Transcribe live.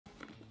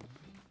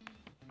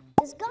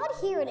Is God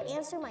here to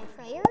answer my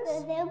prayers?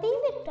 Will there be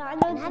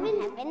McDonald's in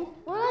heaven?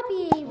 Will I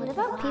be able to What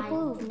about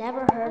people who've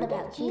never heard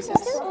about Jesus?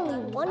 Is there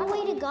only one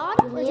way to God?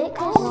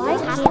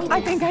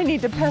 I think I need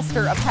to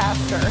pester a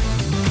pastor.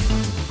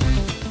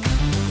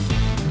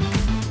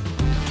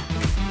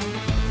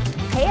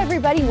 Hey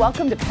everybody,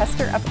 welcome to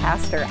Pester a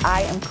Pastor.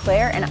 I am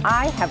Claire and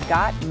I have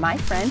got my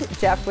friend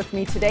Jeff with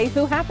me today,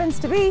 who happens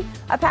to be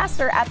a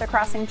pastor at the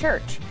Crossing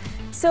Church.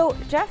 So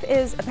Jeff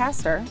is a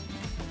pastor,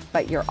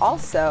 but you're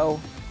also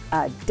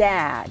a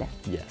dad.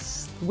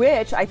 Yes.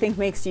 Which I think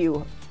makes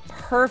you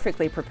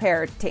perfectly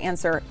prepared to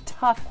answer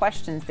tough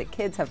questions that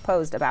kids have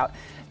posed about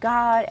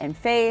God and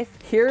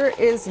faith. Here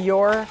is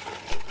your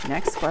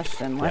next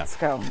question. Let's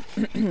go.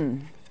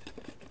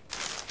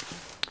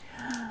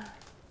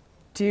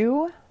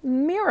 Do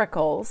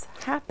miracles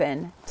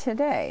happen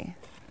today?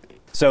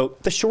 So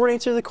the short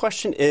answer to the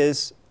question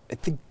is, I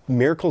think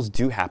miracles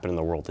do happen in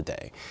the world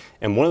today.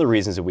 And one of the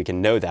reasons that we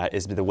can know that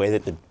is the way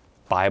that the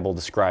Bible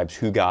describes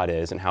who God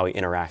is and how he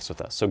interacts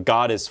with us. So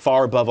God is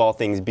far above all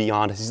things,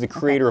 beyond us. He's the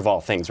creator of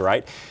all things,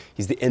 right?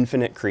 He's the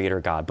infinite creator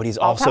God, but he's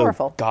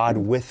also God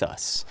with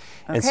us.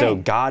 And so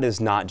God is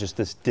not just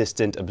this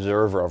distant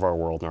observer of our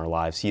world and our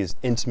lives. He is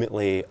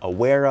intimately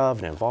aware of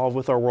and involved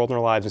with our world and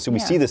our lives. And so we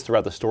see this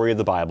throughout the story of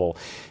the Bible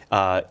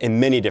in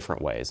many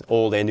different ways,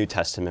 Old and New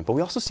Testament. But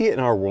we also see it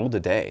in our world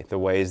today, the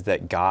ways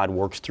that God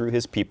works through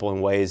his people in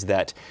ways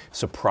that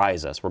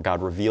surprise us, where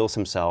God reveals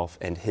himself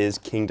and his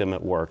kingdom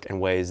at work in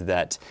ways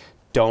that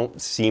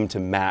don't seem to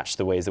match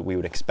the ways that we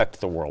would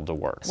expect the world to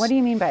work. What do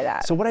you mean by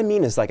that? So what I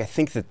mean is, I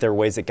think that there are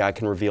ways that God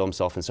can reveal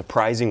himself in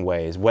surprising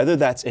ways, whether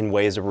that's in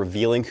ways of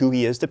revealing who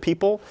he is to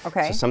people.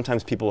 So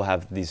sometimes people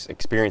have these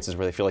experiences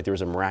where they feel like there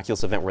was a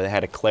miraculous event where they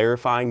had a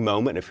clarifying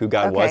moment of who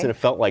God was, and it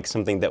felt like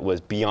something that was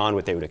beyond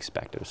what they would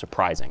expect. It was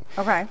surprising.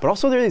 But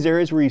also there are these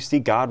areas where you see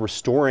God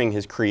restoring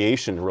his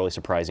creation in really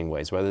surprising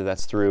ways, whether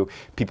that's through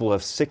people who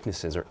have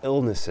sicknesses or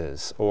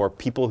illnesses, or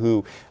people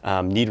who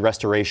need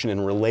restoration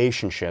in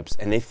relationships,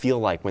 and they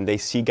feel like when they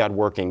see God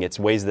working, it's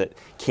ways that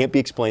can't be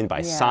explained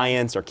by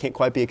science or can't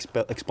quite be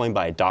explained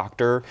by a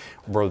doctor,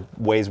 or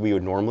ways we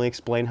would normally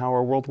explain how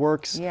our world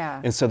works.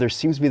 And so there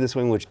seems to be this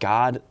way in which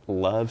God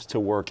loves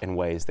to work in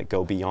ways that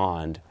go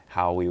beyond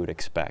how we would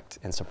expect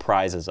and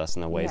surprises us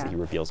in the ways that he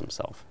reveals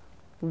himself.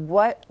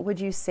 What would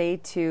you say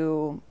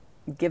to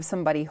give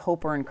somebody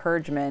hope or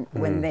encouragement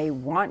when they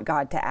want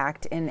God to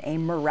act in a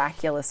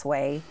miraculous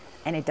way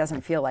and it doesn't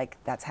feel like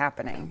that's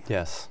happening?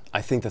 Yes,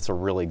 I think that's a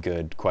really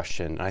good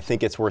question. I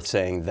think it's worth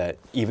saying that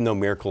even though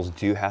miracles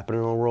do happen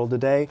in our world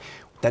today,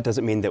 that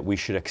doesn't mean that we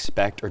should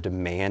expect or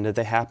demand that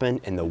they happen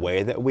in the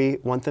way that we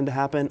want them to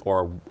happen,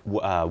 or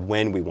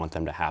when we want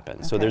them to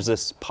happen. So there's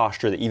this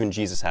posture that even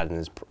Jesus had in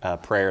his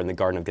prayer in the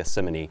Garden of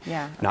Gethsemane.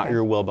 Not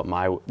your will, but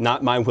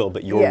not my will,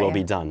 but your will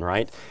be done,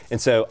 right? And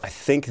so I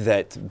think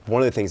that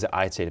one of the things that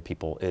I'd say to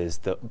people is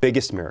the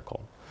biggest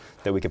miracle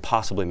that we could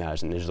possibly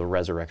imagine is the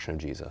resurrection of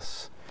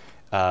Jesus.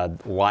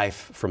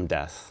 Life from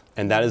death.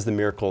 And that is the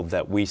miracle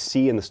that we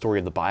see in the story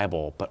of the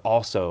Bible, but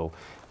also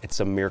it's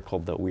a miracle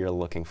that we are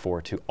looking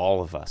forward to,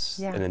 all of us,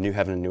 in the new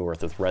heaven and new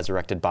earth with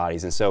resurrected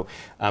bodies. And so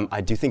I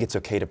do think it's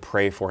okay to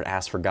pray for and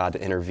ask for God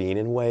to intervene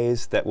in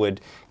ways that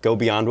would go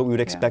beyond what we would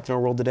expect in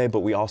our world today, but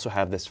we also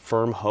have this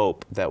firm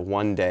hope that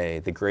one day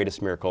the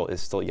greatest miracle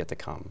is still yet to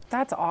come.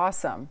 That's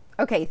awesome.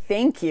 Okay,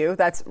 thank you.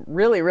 That's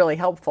really, really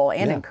helpful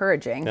and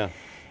encouraging.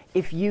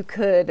 If you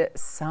could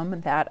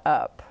sum that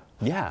up,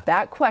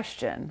 that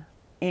question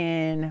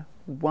in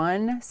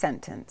one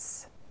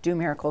sentence, do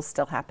miracles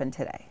still happen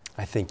today?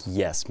 I think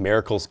yes,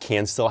 miracles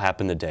can still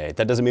happen today.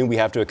 That doesn't mean we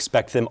have to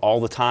expect them all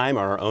the time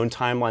on our own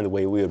timeline the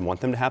way we would want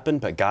them to happen,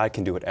 but God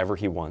can do whatever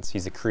he wants.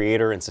 He's the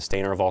creator and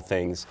sustainer of all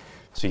things.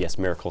 So yes,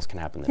 miracles can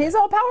happen today. He's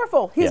all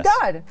powerful. He's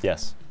God.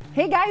 Yes.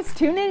 Hey guys,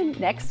 tune in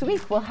next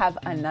week. We'll have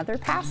another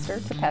pastor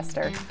to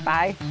pester.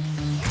 Bye.